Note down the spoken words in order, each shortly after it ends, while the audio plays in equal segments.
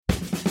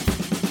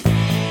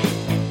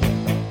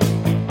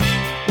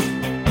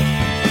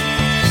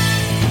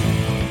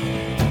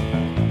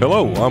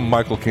Hello, I'm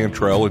Michael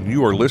Cantrell, and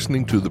you are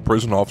listening to the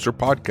Prison Officer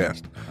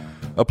Podcast,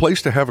 a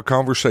place to have a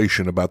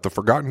conversation about the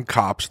forgotten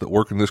cops that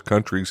work in this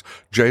country's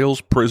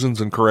jails,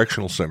 prisons, and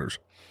correctional centers.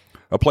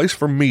 A place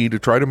for me to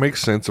try to make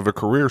sense of a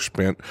career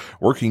spent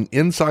working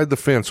inside the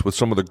fence with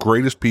some of the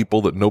greatest people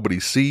that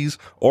nobody sees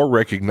or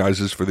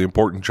recognizes for the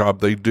important job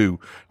they do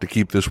to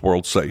keep this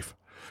world safe.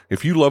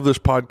 If you love this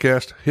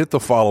podcast, hit the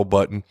follow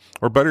button,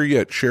 or better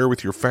yet, share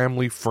with your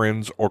family,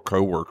 friends, or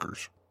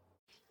coworkers.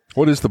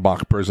 What is the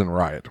mock prison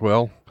riot?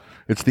 Well,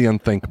 it's the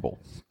unthinkable.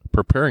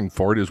 Preparing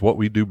for it is what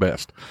we do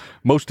best.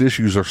 Most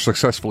issues are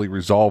successfully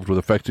resolved with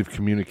effective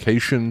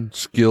communication,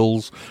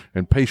 skills,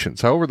 and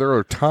patience. However, there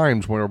are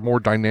times when a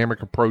more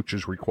dynamic approach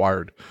is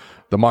required.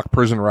 The mock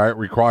prison riot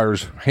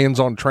requires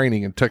hands-on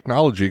training and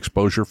technology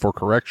exposure for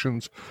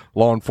corrections,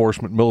 law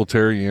enforcement,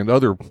 military, and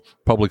other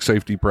public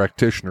safety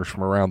practitioners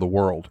from around the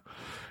world.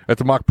 At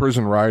the mock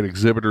prison riot,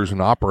 exhibitors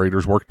and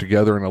operators work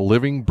together in a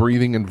living,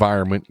 breathing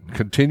environment,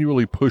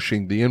 continually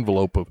pushing the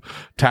envelope of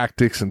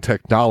tactics and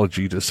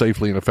technology to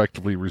safely and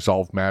effectively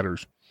resolve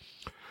matters.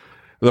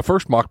 The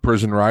first mock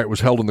prison riot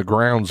was held in the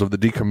grounds of the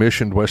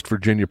decommissioned West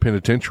Virginia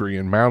Penitentiary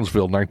in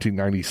Moundsville,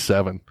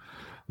 1997.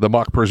 The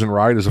mock prison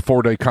riot is a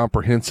 4-day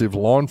comprehensive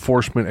law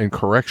enforcement and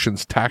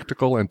corrections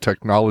tactical and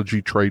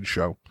technology trade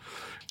show,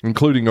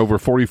 including over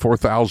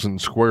 44,000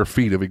 square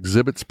feet of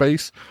exhibit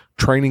space,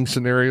 training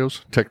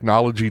scenarios,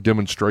 technology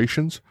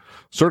demonstrations,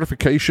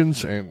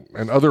 certifications,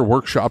 and other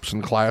workshops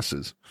and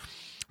classes.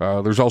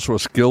 There's also a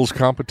skills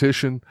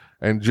competition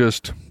and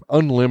just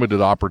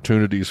unlimited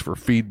opportunities for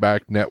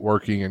feedback,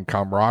 networking, and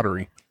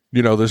camaraderie.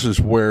 You know, this is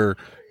where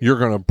you're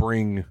going to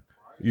bring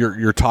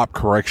your top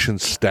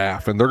corrections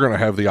staff, and they're going to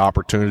have the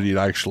opportunity to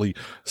actually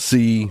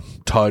see,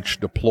 touch,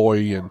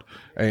 deploy,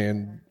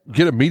 and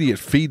get immediate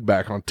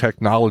feedback on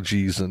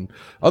technologies and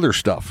other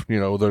stuff, you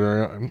know, that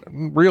are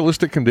in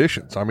realistic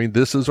conditions. I mean,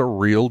 this is a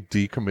real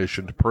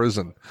decommissioned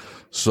prison.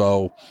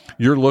 So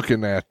you're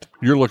looking at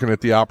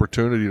the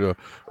opportunity to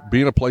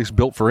be in a place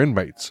built for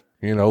inmates.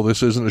 You know,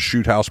 this isn't a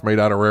shoot house made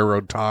out of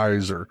railroad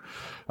ties or,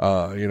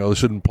 this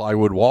isn't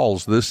plywood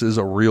walls. This is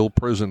a real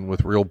prison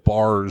with real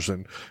bars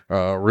and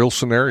real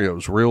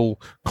scenarios, real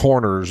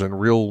corners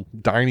and real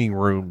dining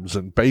rooms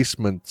and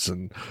basements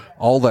and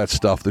all that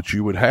stuff that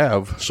you would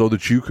have so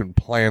that you can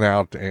plan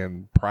out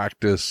and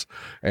practice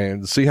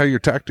and see how your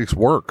tactics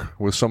work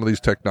with some of these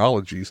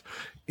technologies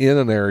in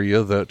an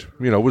area that,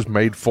 was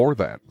made for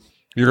that.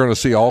 You're going to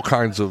see all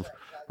kinds of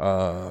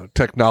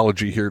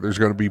technology here. There's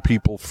going to be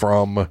people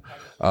from,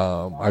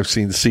 I've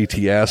seen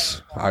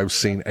CTS, I've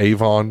seen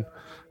Avon,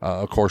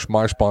 of course,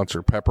 my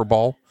sponsor,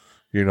 Pepperball.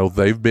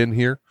 They've been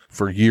here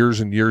for years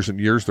and years and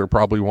years. They're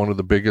probably one of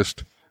the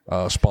biggest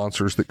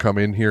sponsors that come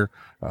in here.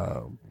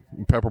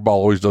 Pepperball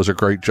always does a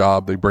great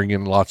job. They bring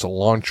in lots of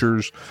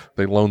launchers.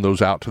 They loan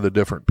those out to the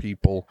different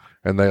people,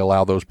 and they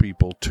allow those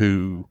people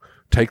to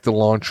take the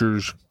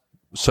launchers,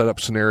 set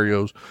up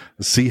scenarios,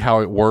 see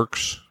how it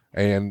works,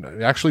 and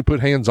actually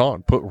put hands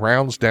on, put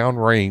rounds down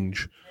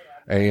range,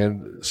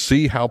 and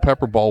see how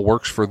Pepperball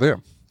works for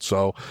them.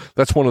 So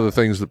that's one of the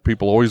things that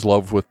people always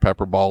love with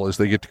Pepperball is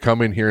they get to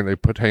come in here and they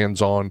put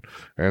hands on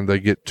and they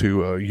get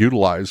to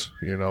utilize,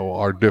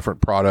 our different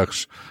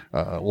products,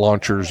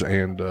 launchers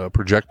and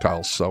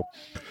projectiles. So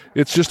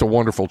it's just a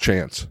wonderful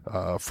chance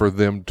for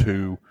them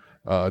to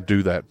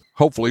do that.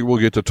 Hopefully we'll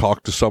get to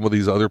talk to some of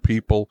these other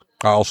people.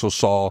 I also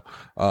saw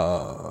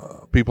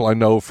people I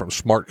know from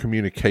Smart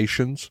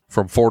Communications,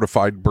 from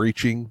Fortified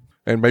Breaching,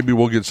 and maybe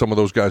we'll get some of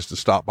those guys to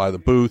stop by the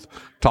booth,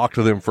 talk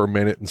to them for a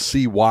minute, and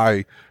see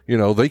why,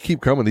 they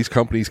keep coming. These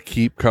companies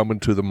keep coming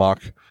to the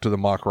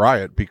mock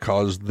riot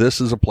because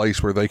this is a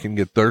place where they can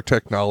get their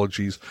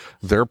technologies,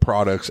 their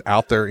products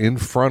out there in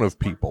front of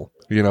people.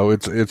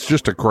 It's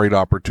just a great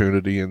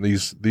opportunity, and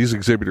these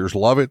exhibitors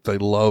love it. They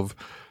love,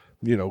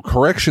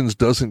 corrections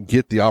doesn't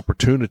get the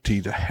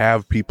opportunity to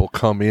have people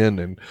come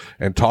in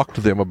and talk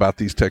to them about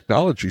these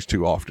technologies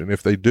too often.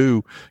 If they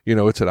do,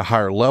 it's at a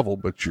higher level,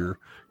 but your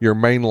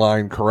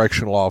mainline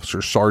correctional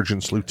officers,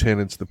 sergeants,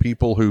 lieutenants, the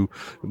people who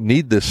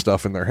need this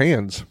stuff in their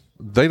hands,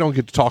 they don't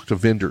get to talk to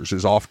vendors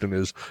as often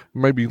as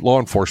maybe law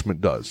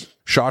enforcement does.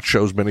 SHOT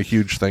Show's been a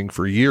huge thing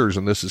for years,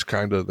 and this is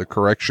kind of the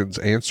corrections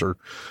answer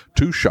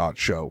to SHOT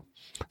Show.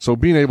 So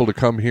being able to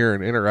come here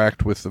and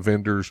interact with the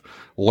vendors,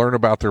 learn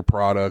about their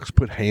products,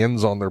 put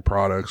hands on their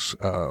products,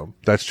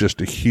 that's just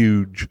a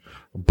huge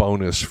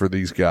bonus for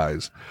these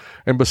guys.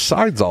 And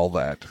besides all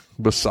that,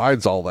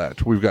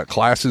 we've got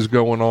classes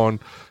going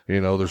on.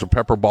 There's a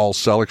Pepperball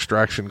cell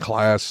extraction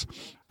class.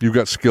 You've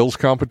got skills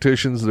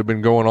competitions that have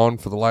been going on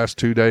for the last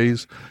 2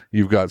 days.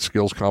 You've got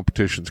skills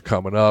competitions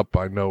coming up.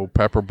 I know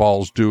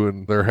Pepperball's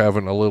they're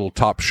having a little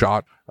top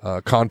shot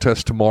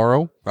contest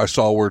tomorrow. I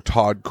saw where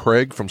Todd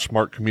Craig from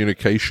Smart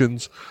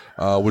Communications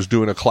was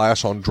doing a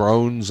class on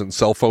drones and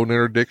cell phone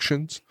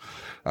interdictions.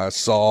 I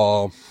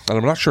saw, and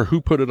I'm not sure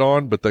who put it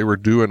on, but they were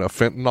doing a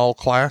fentanyl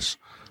class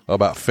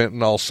about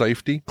fentanyl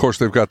safety. Of course,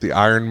 they've got the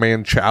Iron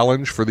Man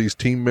challenge for these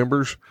team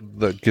members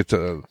that get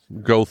to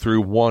go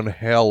through one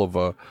hell of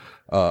a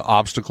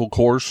obstacle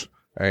course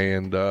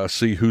and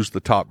see who's the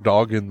top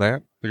dog in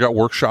that. They got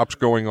workshops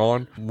going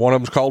on. One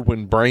of them's called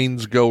When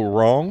Brains Go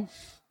Wrong,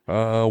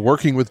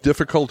 working with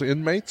difficult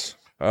inmates.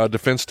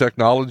 Defense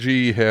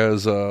Technology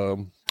has a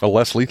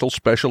less lethal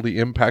specialty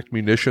impact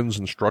munitions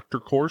instructor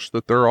course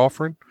that they're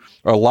offering.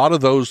 A lot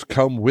of those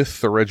come with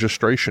the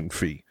registration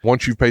fee.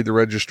 Once you've paid the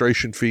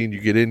registration fee and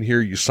you get in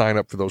here, you sign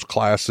up for those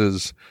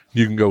classes.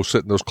 You can go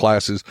sit in those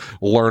classes,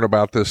 learn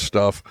about this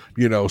stuff,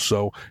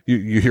 so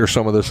you hear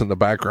some of this in the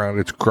background.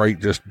 It's great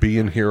just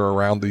being here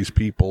around these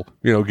people,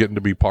 getting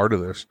to be part of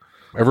this.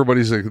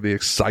 Everybody's the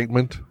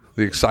excitement.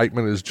 The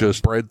excitement is just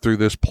spread through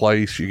this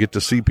place. You get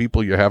to see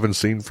people you haven't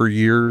seen for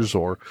years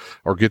or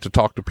get to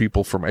talk to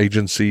people from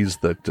agencies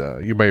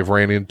that you may have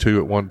ran into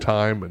at one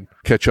time and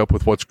catch up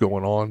with what's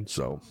going on.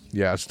 So,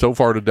 yeah, so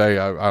far today,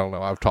 I don't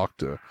know, I've talked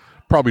to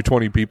probably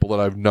 20 people that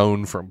I've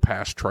known from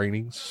past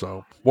trainings.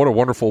 So what a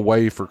wonderful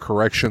way for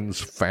corrections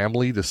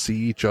family to see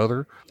each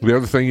other. The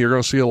other thing you're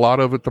going to see a lot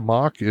of at the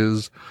mock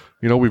is,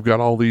 we've got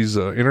all these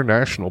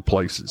international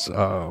places.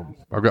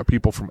 I've got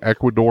people from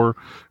Ecuador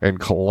and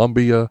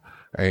Colombia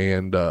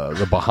and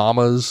the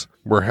Bahamas.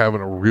 We're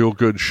having a real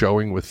good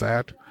showing with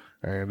that,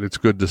 and it's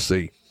good to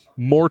see.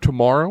 More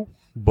tomorrow,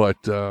 but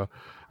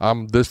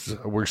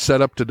we're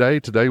set up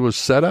today. Today was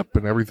set up,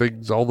 and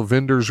all the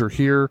vendors are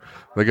here.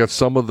 They got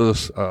some of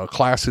the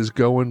classes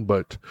going,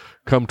 but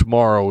come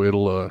tomorrow,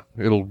 it'll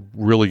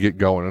really get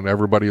going, and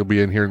everybody will be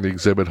in here in the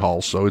exhibit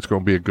hall, so it's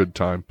going to be a good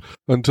time.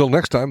 Until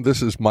next time,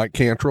 this is Mike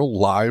Cantrell,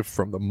 live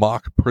from the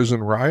mock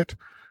prison riot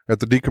at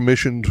the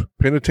decommissioned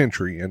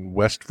penitentiary in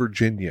West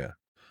Virginia.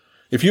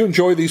 If you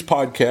enjoy these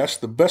podcasts,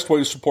 the best way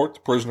to support the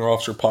Prisoner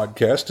Officer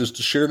Podcast is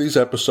to share these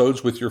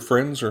episodes with your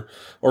friends or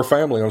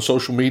family on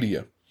social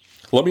media.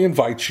 Let me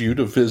invite you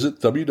to visit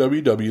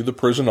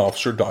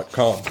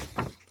www.theprisonofficer.com.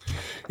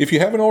 If you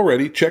haven't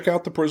already, check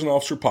out the Prison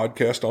Officer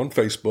Podcast on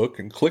Facebook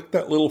and click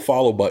that little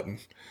follow button.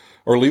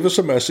 Or leave us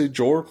a message,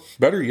 or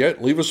better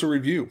yet, leave us a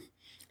review.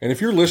 And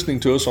if you're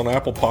listening to us on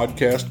Apple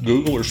Podcast,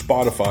 Google, or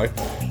Spotify,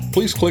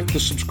 please click the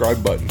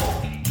subscribe button.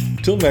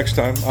 Until next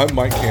time, I'm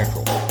Mike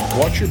Cantrell.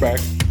 Watch your back,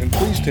 and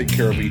please take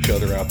care of each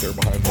other out there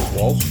behind those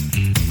walls.